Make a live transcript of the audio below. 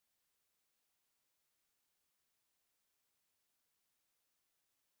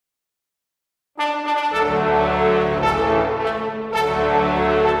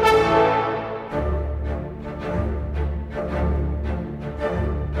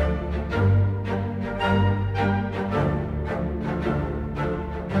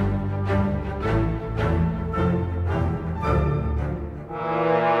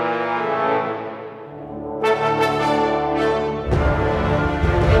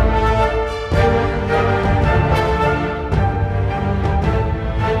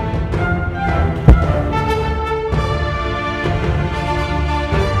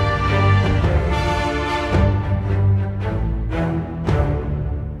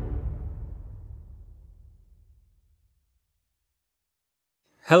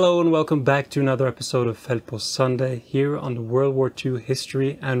Hello and welcome back to another episode of Feldpost Sunday here on the World War II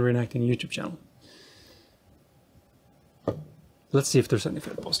History and Reenacting YouTube channel. Let's see if there's any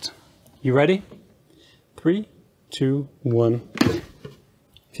Feldpost. You ready? 3, 2, 1.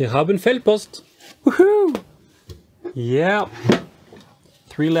 Wir haben Feldpost! Woohoo! Yeah!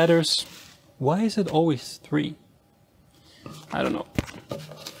 3 letters. Why is it always 3? I don't know.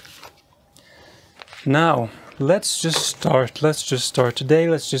 Now, let's just start today.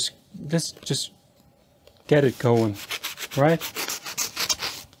 Let's just get it going, right?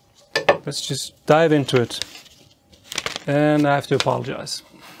 Let's just dive into it. And I have to apologize.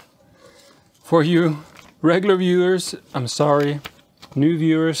 For you regular viewers, I'm sorry. New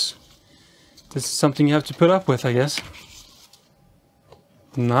viewers, this is something you have to put up with, I guess.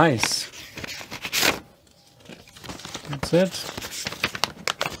 Nice. That's it.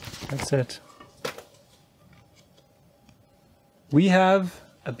 That's it. We have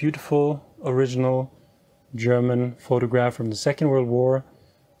a beautiful original German photograph from the Second World War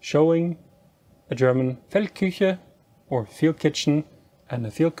showing a German Feldküche or field kitchen and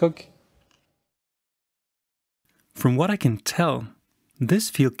a field cook. From what I can tell, this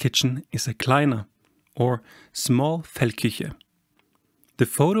field kitchen is a kleine or small Feldküche. The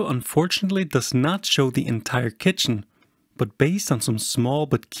photo unfortunately does not show the entire kitchen, but based on some small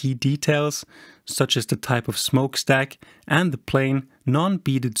but key details, such as the type of smokestack and the plain,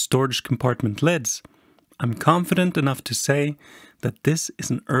 non-beaded storage compartment lids, I'm confident enough to say that this is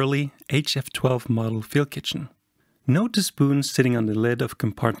an early HF12 model field kitchen. Note the spoons sitting on the lid of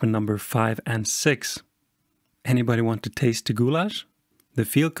compartment number 5 and 6. Anybody want to taste the goulash? The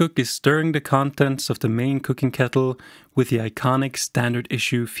field cook is stirring the contents of the main cooking kettle with the iconic standard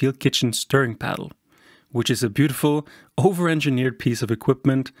issue field kitchen stirring paddle, which is a beautiful, over-engineered piece of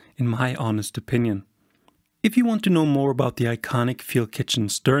equipment in my honest opinion. If you want to know more about the iconic field kitchen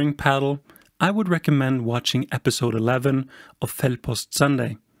stirring paddle, I would recommend watching episode 11 of Feldpost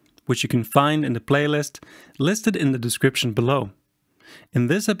Sunday, which you can find in the playlist listed in the description below. In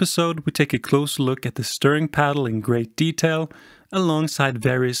this episode, we take a closer look at the stirring paddle in great detail, alongside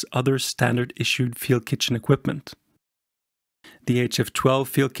various other standard issued field kitchen equipment. The HF12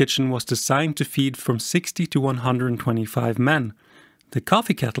 field kitchen was designed to feed from 60 to 125 men. The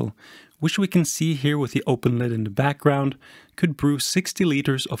coffee kettle, which we can see here with the open lid in the background, could brew 60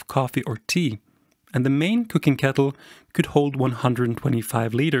 liters of coffee or tea, and the main cooking kettle could hold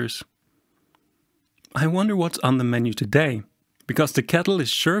 125 liters. I wonder what's on the menu today, because the kettle is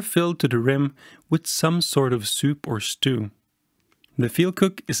sure filled to the rim with some sort of soup or stew. The field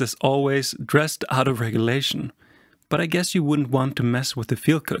cook is as always dressed out of regulation, but I guess you wouldn't want to mess with the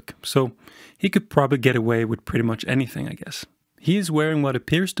field cook, so he could probably get away with pretty much anything, I guess. He is wearing what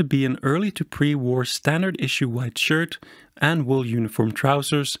appears to be an early to pre-war standard issue white shirt and wool uniform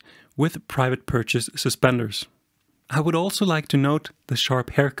trousers with private purchase suspenders. I would also like to note the sharp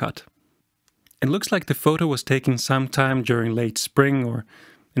haircut. It looks like the photo was taken sometime during late spring or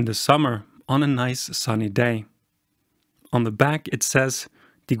in the summer on a nice sunny day. On the back it says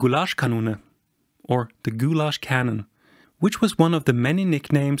Die Gulaschkanone, or the goulash cannon, which was one of the many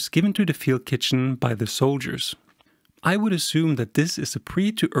nicknames given to the field kitchen by the soldiers. I would assume that this is a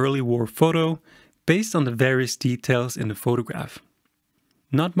pre to early war photo based on the various details in the photograph.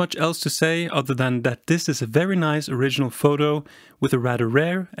 Not much else to say other than that this is a very nice original photo with a rather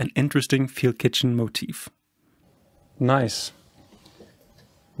rare and interesting field kitchen motif. Nice.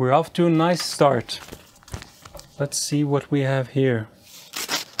 We're off to a nice start. Let's see what we have here.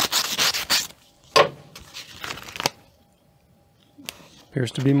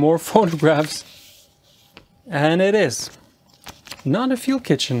 Appears to be more photographs. And it is. Not a field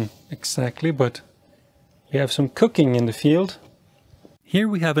kitchen exactly, but we have some cooking in the field. Here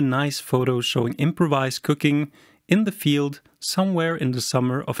we have a nice photo showing improvised cooking in the field somewhere in the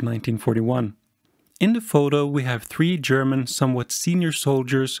summer of 1941. In the photo we have 3 German, somewhat senior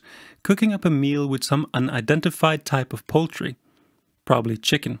soldiers cooking up a meal with some unidentified type of poultry, probably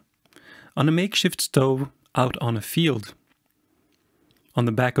chicken, on a makeshift stove out on a field. On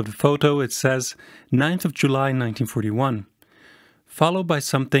the back of the photo it says 9th of July 1941, followed by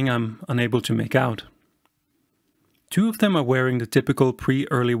something I'm unable to make out. 2 of them are wearing the typical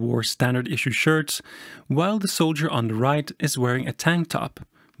pre-early war standard issue shirts, while the soldier on the right is wearing a tank top,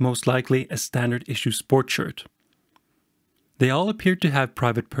 most likely a standard issue sport shirt. They all appear to have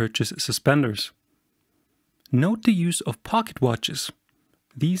private purchase suspenders. Note the use of pocket watches.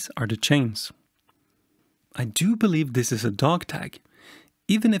 These are the chains. I do believe this is a dog tag,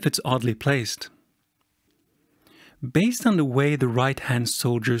 even if it's oddly placed. Based on the way the right-hand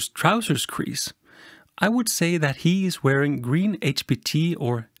soldier's trousers crease, I would say that he is wearing green HBT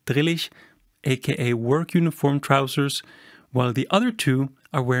or Drillich, aka work uniform trousers, while the other two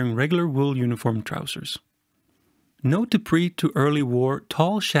are wearing regular wool uniform trousers. No dupree to early war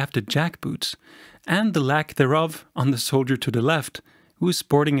tall shafted jackboots, and the lack thereof on the soldier to the left, who is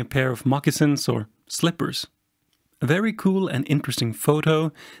sporting a pair of moccasins or slippers. A very cool and interesting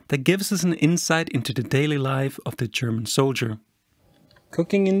photo that gives us an insight into the daily life of the German soldier.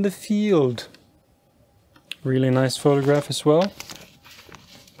 Cooking in the field. Really nice photograph as well.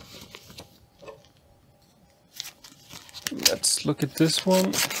 Let's look at this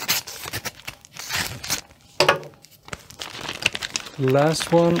one.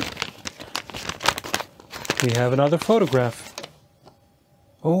 Last one. We have another photograph.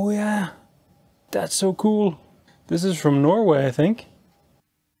 Oh yeah, that's so cool. This is from Norway, I think.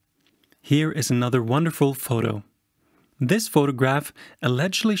 Here is another wonderful photo. This photograph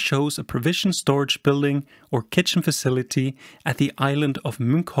allegedly shows a provision storage building or kitchen facility at the island of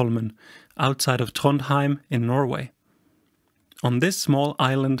Munkholmen, outside of Trondheim in Norway. On this small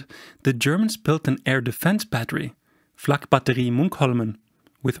island, the Germans built an air defense battery, Flakbatteri Munkholmen,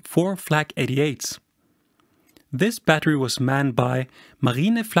 with 4 Flak 88s. This battery was manned by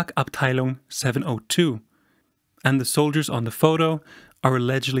Marine Flakabteilung 702, and the soldiers on the photo are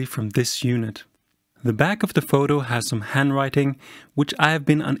allegedly from this unit. The back of the photo has some handwriting, which I have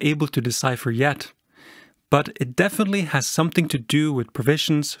been unable to decipher yet, but it definitely has something to do with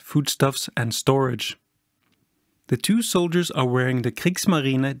provisions, foodstuffs and storage. The two soldiers are wearing the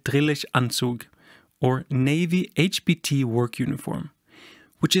Kriegsmarine Drillich Anzug, or Navy HBT work uniform,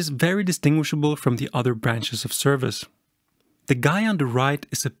 which is very distinguishable from the other branches of service. The guy on the right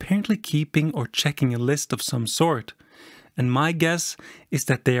is apparently keeping or checking a list of some sort, and my guess is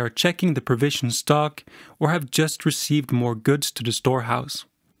that they are checking the provision stock or have just received more goods to the storehouse.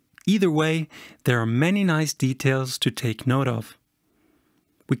 Either way, there are many nice details to take note of.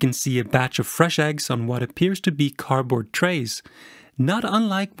 We can see a batch of fresh eggs on what appears to be cardboard trays, not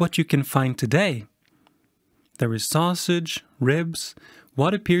unlike what you can find today. There is sausage, ribs,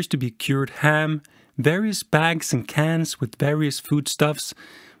 what appears to be cured ham, various bags and cans with various foodstuffs,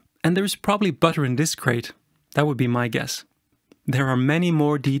 and there is probably butter in this crate. That would be my guess. There are many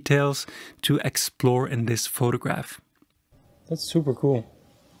more details to explore in this photograph. That's super cool.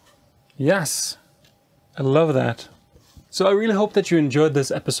 Yes, I love that. So I really hope that you enjoyed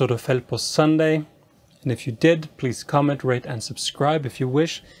this episode of Feldpost Sunday. And if you did, please comment, rate and subscribe if you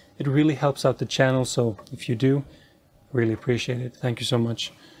wish. It really helps out the channel, so if you do, really appreciate it. Thank you so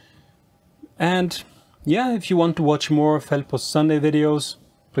much. And yeah, if you want to watch more Feldpost Sunday videos,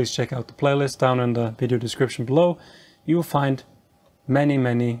 please check out the playlist down in the video description below. You will find many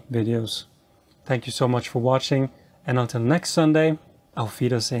videos. Thank you so much for watching, and until next Sunday, auf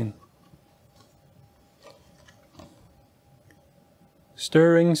Wiedersehen.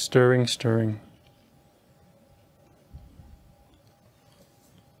 Stirring, stirring, stirring.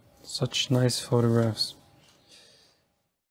 Such nice photographs.